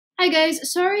Hi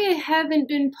guys, sorry I haven't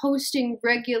been posting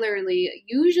regularly.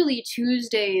 Usually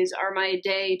Tuesdays are my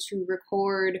day to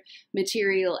record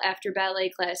material after ballet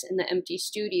class in the empty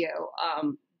studio,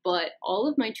 but all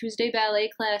of my Tuesday ballet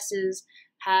classes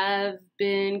have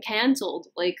been canceled,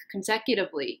 like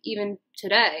consecutively, even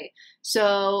today.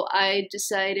 So I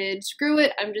decided, screw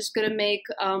it, I'm just gonna make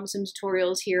some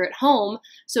tutorials here at home.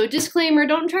 So disclaimer,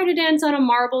 don't try to dance on a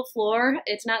marble floor.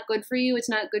 It's not good for you, it's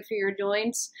not good for your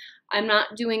joints. I'm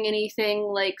not doing anything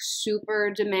like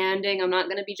super demanding. I'm not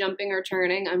going to be jumping or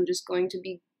turning. I'm just going to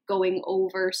be going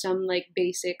over some like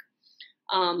basic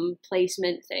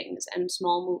placement things and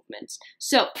small movements.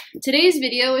 So today's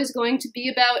video is going to be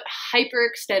about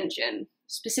hyperextension,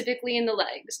 specifically in the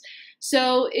legs.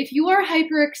 So if you are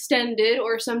hyperextended,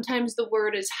 or sometimes the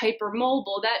word is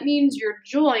hypermobile, that means your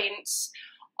joints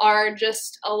are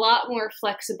just a lot more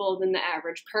flexible than the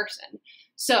average person.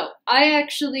 So I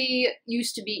actually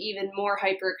used to be even more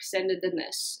hyperextended than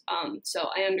this. So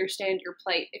I understand your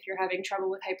plight if you're having trouble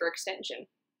with hyperextension.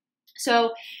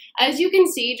 So as you can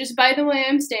see, just by the way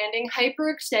I'm standing,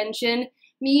 hyperextension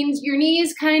means your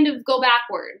knees kind of go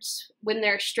backwards when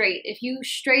they're straight. If you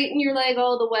straighten your leg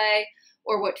all the way,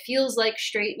 or what feels like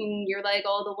straighten your leg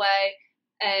all the way,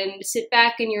 and sit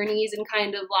back in your knees and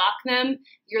kind of lock them,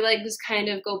 your legs kind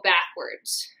of go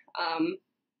backwards,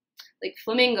 like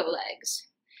flamingo legs.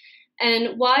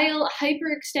 And while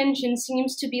hyperextension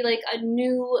seems to be like a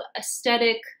new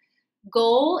aesthetic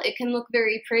goal, it can look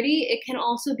very pretty, it can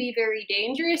also be very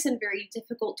dangerous and very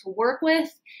difficult to work with.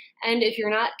 And if you're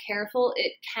not careful,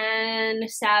 it can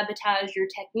sabotage your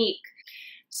technique.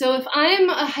 So if I'm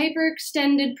a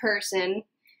hyperextended person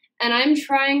and I'm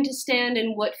trying to stand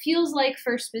in what feels like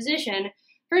first position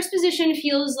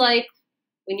feels like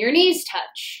when your knees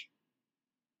touch.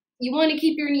 You want to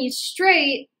keep your knees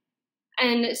straight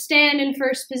and stand in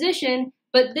first position,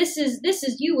 but this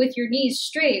is you with your knees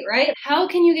straight, right? How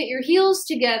can you get your heels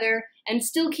together and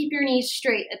still keep your knees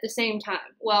straight at the same time?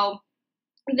 Well,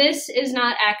 this is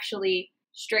not actually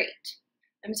straight.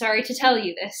 I'm sorry to tell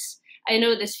you this. I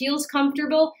know this feels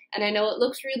comfortable, and I know it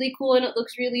looks really cool and it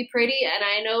looks really pretty, and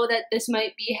I know that this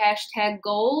might be hashtag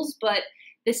goals, but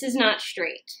this is not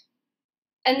straight.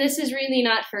 And this is really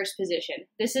not first position.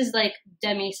 This is like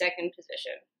demi-second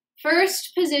position.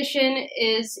 First position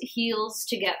is heels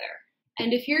together.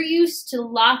 And if you're used to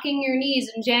locking your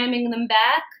knees and jamming them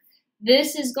back,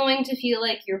 this is going to feel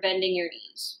like you're bending your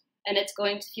knees, and it's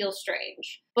going to feel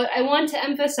strange. But I want to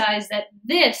emphasize that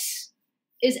this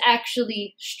is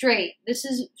actually straight. This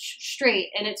is straight,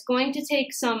 and it's going to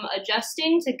take some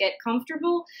adjusting to get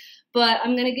comfortable, but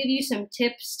I'm going to give you some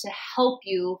tips to help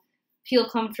you feel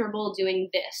comfortable doing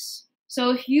this. So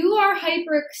if you are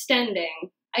hyperextending,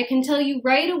 I can tell you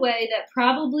right away that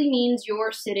probably means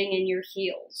you're sitting in your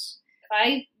heels. If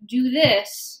I do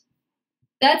this,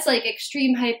 that's like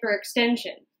extreme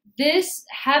hyperextension. This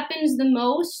happens the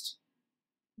most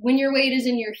when your weight is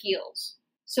in your heels.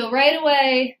 So right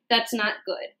away, that's not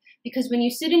good, because when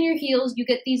you sit in your heels, you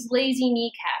get these lazy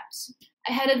kneecaps.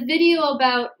 I had a video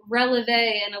about releve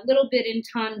and a little bit in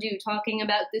tendu talking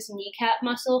about this kneecap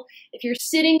muscle. If you're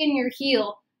sitting in your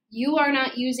heel, you are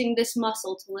not using this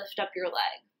muscle to lift up your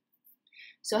leg.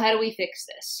 So how do we fix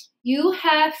this? You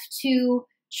have to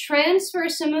transfer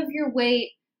some of your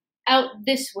weight out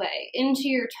this way, into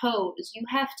your toes. You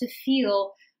have to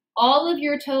feel all of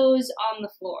your toes on the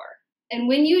floor. And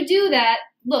when you do that,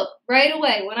 look, right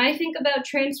away, when I think about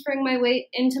transferring my weight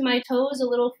into my toes a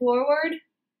little forward,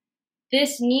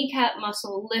 this kneecap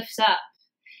muscle lifts up.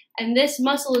 And this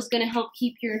muscle is going to help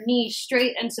keep your knee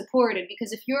straight and supported,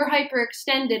 because if you're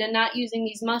hyperextended and not using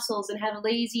these muscles and have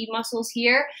lazy muscles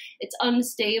here, it's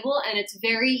unstable and it's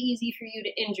very easy for you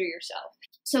to injure yourself.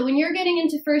 So when you're getting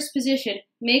into first position,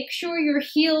 make sure your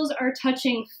heels are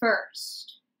touching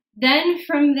first. Then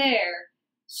from there,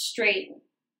 straighten.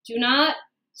 Do not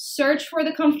search for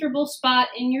the comfortable spot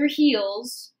in your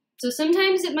heels. So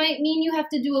sometimes it might mean you have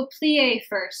to do a plie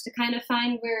first to kind of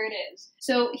find where it is.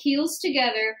 So heels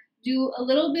together, do a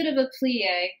little bit of a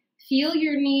plie, feel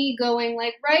your knee going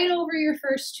like right over your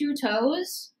first two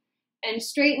toes, and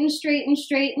straighten, straighten,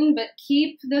 straighten, but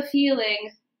keep the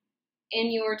feeling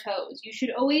in your toes. You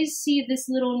should always see this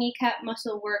little kneecap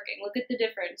muscle working. Look at the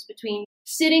difference between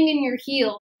sitting in your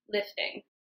heel, lifting.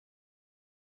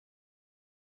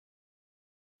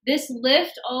 This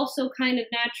lift also kind of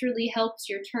naturally helps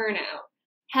your turnout.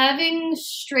 Having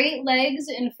straight legs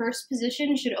in first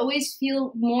position should always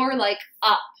feel more like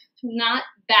up, not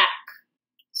back.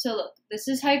 So look, this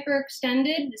is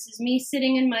hyperextended. This is me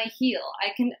sitting in my heel.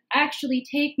 I can actually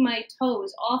take my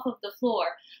toes off of the floor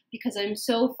because I'm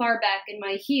so far back in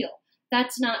my heel.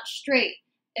 That's not straight.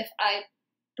 If I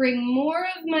bring more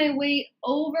of my weight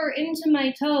over into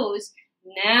my toes.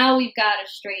 Now we've got a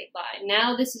straight line.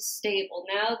 Now this is stable.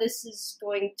 Now this is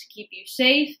going to keep you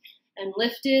safe and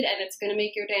lifted, and it's going to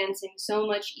make your dancing so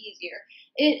much easier.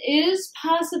 It is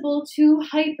possible to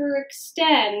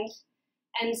hyperextend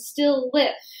and still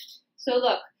lift. So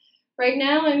look, right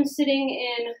now I'm sitting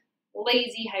in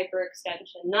lazy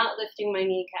hyperextension, not lifting my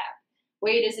kneecap.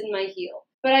 Weight is in my heel.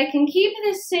 But I can keep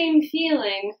this same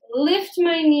feeling, lift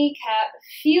my kneecap,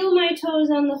 feel my toes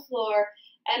on the floor,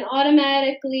 and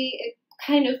automatically it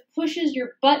kind of pushes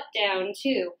your butt down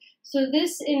too. So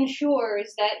this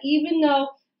ensures that even though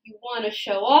you want to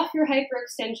show off your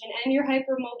hyperextension and your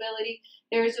hypermobility,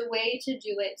 there's a way to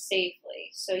do it safely.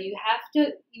 So you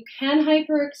can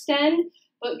hyperextend,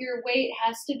 but your weight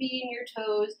has to be in your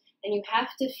toes, and you have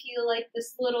to feel like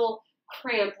this little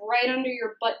cramp right under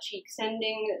your butt cheek,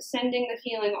 sending the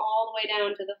feeling all the way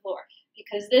down to the floor,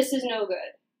 because this is no good.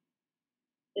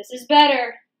 This is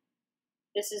better.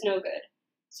 This is no good.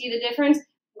 See the difference?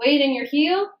 Weight in your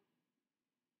heel,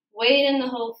 weight in the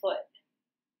whole foot.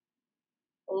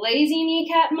 Lazy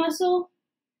kneecap muscle,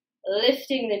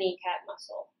 lifting the kneecap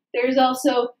muscle. There's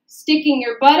also sticking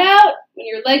your butt out when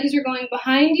your legs are going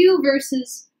behind you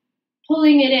versus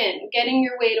pulling it in, getting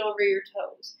your weight over your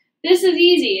toes. This is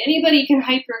easy. Anybody can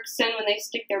hyperextend when they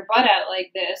stick their butt out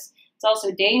like this. It's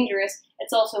also dangerous.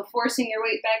 It's also forcing your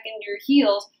weight back into your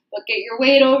heels. But get your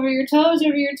weight over your toes,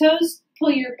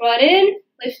 pull your butt in,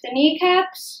 lift the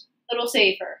kneecaps, a little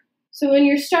safer. So when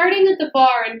you're starting at the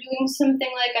bar and doing something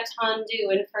like a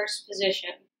tendu in first position,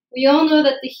 we all know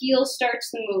that the heel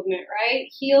starts the movement, right?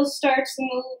 Heel starts the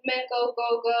movement, go,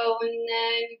 go, go, and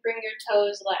then you bring your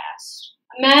toes last.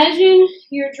 Imagine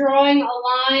you're drawing a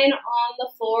line on the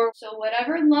floor, so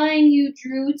whatever line you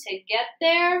drew to get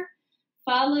there,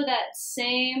 follow that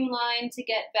same line to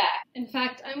get back. In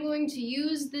fact, I'm going to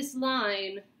use this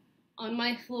line on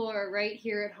my floor right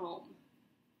here at home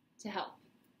to help.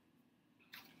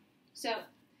 So,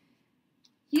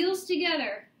 heels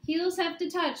together. Heels have to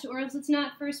touch or else it's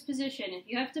not first position. If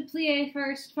you have to plie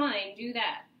first, fine, do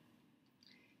that.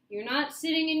 You're not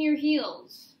sitting in your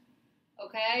heels,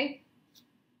 okay?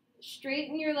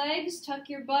 Straighten your legs, tuck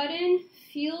your butt in,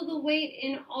 feel the weight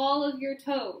in all of your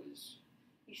toes.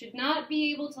 You should not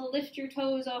be able to lift your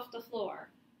toes off the floor.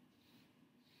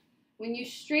 When you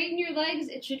straighten your legs,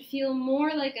 it should feel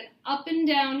more like an up and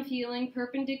down feeling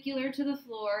perpendicular to the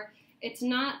floor. It's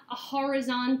not a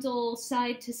horizontal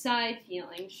side to side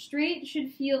feeling. Straight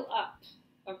should feel up,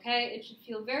 okay? It should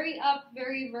feel very up,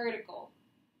 very vertical.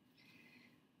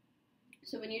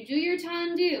 So when you do your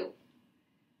tendu,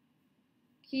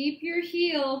 keep your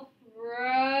heel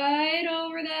right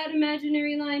over that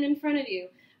imaginary line in front of you.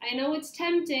 I know it's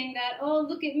tempting that, oh,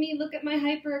 look at me, look at my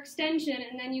hyperextension,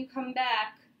 and then you come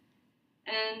back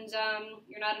and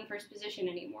you're not in first position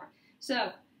anymore.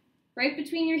 So, right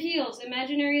between your heels,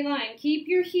 imaginary line. Keep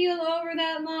your heel over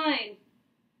that line.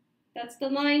 That's the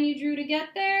line you drew to get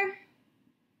there,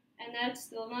 and that's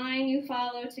the line you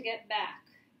follow to get back.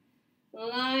 The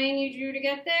line you drew to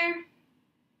get there,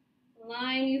 the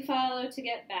line you follow to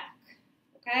get back.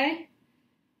 Okay?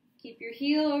 Keep your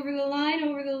heel over the line,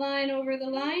 over the line, over the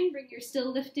line. You're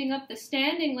still lifting up the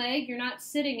standing leg. You're not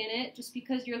sitting in it. Just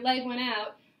because your leg went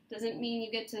out doesn't mean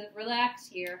you get to relax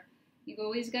here. You've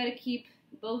always got to keep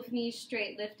both knees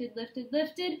straight. Lifted, lifted,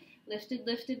 lifted, lifted,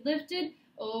 lifted, lifted.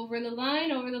 Over the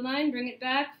line, bring it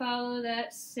back. Follow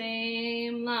that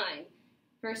same line.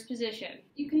 First position.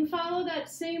 You can follow that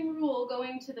same rule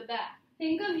going to the back.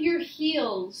 Think of your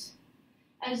heels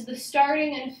as the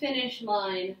starting and finish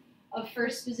line of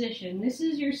first position. This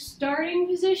is your starting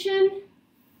position,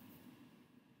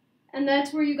 and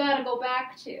that's where you gotta go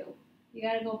back to. You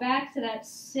gotta go back to that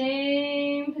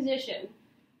same position.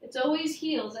 It's always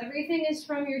heels. Everything is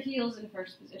from your heels in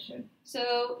first position.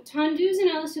 So tendus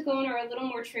and elasticone are a little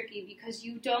more tricky because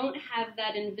you don't have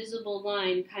that invisible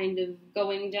line kind of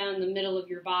going down the middle of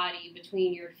your body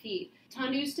between your feet.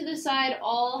 Tendus to the side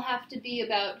all have to be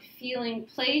about feeling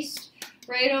placed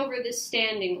right over the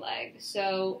standing leg.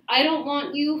 So I don't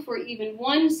want you for even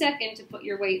 1 second to put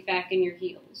your weight back in your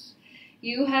heels.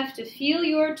 You have to feel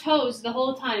your toes the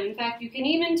whole time. In fact, you can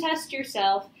even test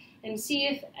yourself and see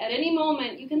if at any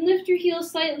moment you can lift your heels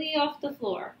slightly off the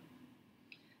floor.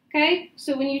 Okay,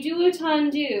 so when you do a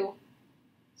tendu,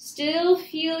 still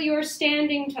feel your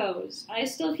standing toes. I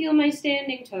still feel my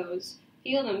standing toes.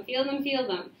 Feel them, feel them, feel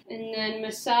them. And then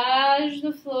massage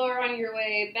the floor on your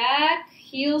way back.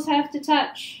 Heels have to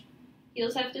touch.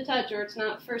 Heels have to touch or it's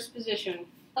not first position.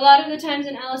 A lot of the times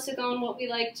in Alisagon, what we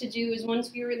like to do is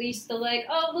once we release the leg,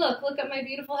 oh look at my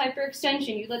beautiful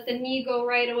hyperextension. You let the knee go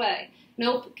right away.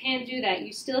 Nope, can't do that.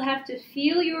 You still have to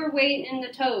feel your weight in the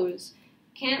toes.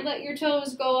 Can't let your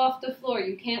toes go off the floor.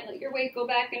 You can't let your weight go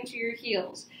back into your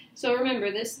heels. So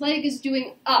remember, this leg is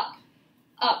doing up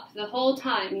the whole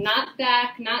time. Not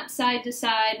back, not side to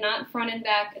side, not front and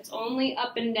back. It's only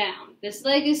up and down. This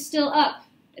leg is still up.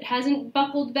 It hasn't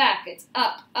buckled back. It's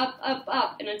up,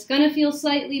 and it's going to feel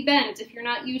slightly bent if you're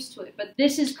not used to it. But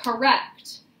this is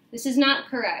correct. This is not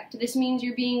correct. This means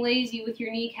you're being lazy with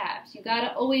your kneecaps. You got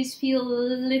to always feel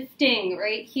lifting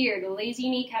right here, the lazy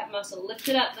kneecap muscle. Lift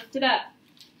it up, lift it up.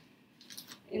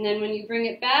 And then when you bring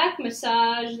it back,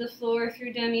 massage the floor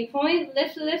through demi-point.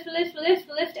 Lift, lift, lift, lift,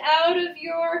 lift out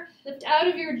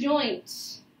of your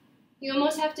joints. You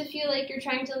almost have to feel like you're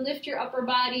trying to lift your upper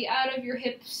body out of your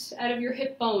hips, out of your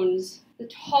hip bones. The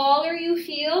taller you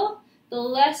feel, the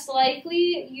less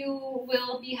likely you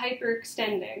will be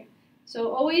hyperextending.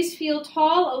 So always feel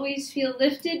tall, always feel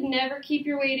lifted, never keep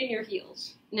your weight in your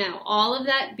heels. Now, all of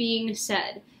that being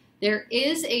said, there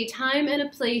is a time and a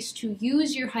place to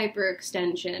use your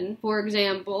hyperextension. For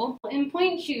example, in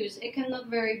point shoes, it can look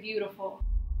very beautiful.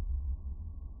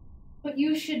 But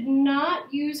you should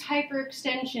not use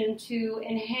hyperextension to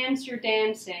enhance your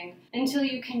dancing until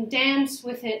you can dance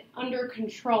with it under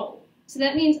control. So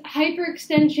that means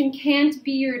hyperextension can't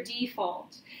be your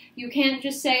default. You can't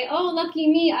just say, oh, lucky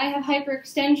me, I have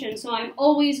hyperextension, so I'm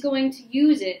always going to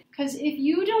use it. Because if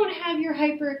you don't have your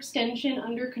hyperextension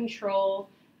under control,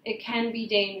 it can be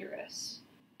dangerous.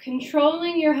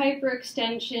 Controlling your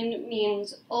hyperextension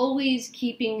means always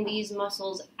keeping these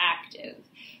muscles active.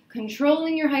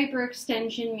 Controlling your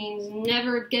hyperextension means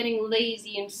never getting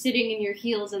lazy and sitting in your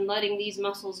heels and letting these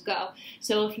muscles go.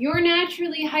 So if you're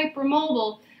naturally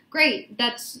hypermobile, great,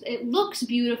 it looks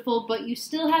beautiful, but you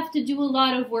still have to do a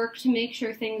lot of work to make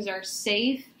sure things are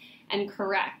safe and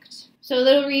correct. So a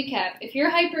little recap, if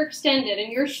you're hyperextended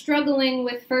and you're struggling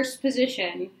with first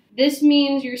position, this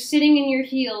means you're sitting in your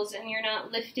heels and you're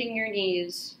not lifting your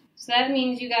knees. So that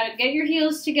means you gotta get your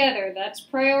heels together. That's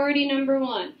priority number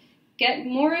one. Get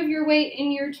more of your weight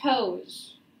in your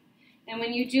toes. And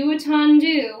when you do a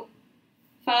tendu,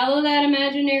 follow that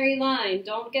imaginary line.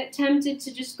 Don't get tempted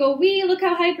to just go, wee, look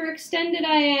how hyperextended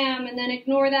I am, and then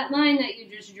ignore that line that you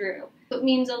just drew. It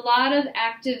means a lot of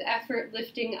active effort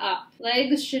lifting up.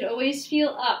 Legs should always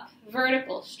feel up,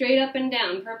 vertical, straight up and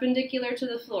down, perpendicular to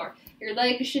the floor. Your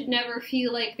legs should never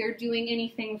feel like they're doing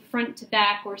anything front to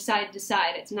back or side to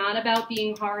side. It's not about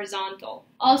being horizontal.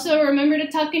 Also, remember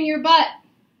to tuck in your butt.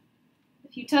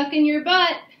 If you tuck in your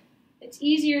butt, it's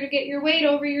easier to get your weight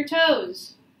over your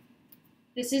toes.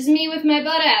 This is me with my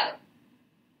butt out.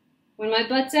 When my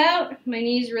butt's out, my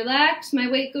knees relax,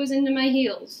 my weight goes into my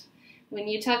heels. When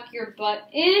you tuck your butt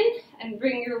in and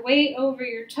bring your weight over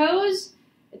your toes,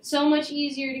 it's so much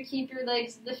easier to keep your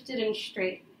legs lifted and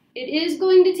straight. It is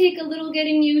going to take a little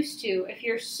getting used to. If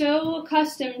you're so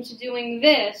accustomed to doing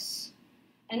this,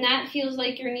 and that feels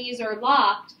like your knees are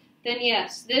locked, then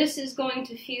yes, this is going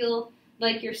to feel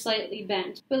like you're slightly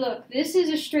bent. But look, this is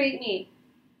a straight knee.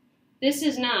 This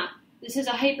is not. This is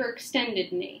a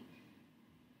hyperextended knee.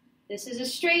 This is a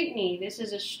straight knee. This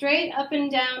is a straight up and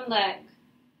down leg.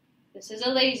 This is a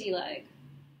lazy leg.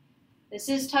 This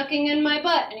is tucking in my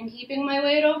butt and keeping my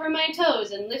weight over my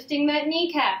toes and lifting that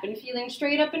kneecap and feeling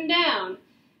straight up and down.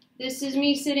 This is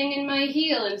me sitting in my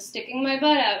heel and sticking my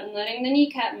butt out and letting the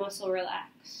kneecap muscle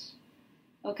relax.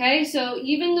 Okay, so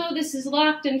even though this is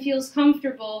locked and feels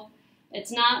comfortable,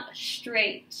 it's not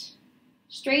straight.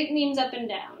 Straight means up and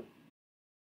down.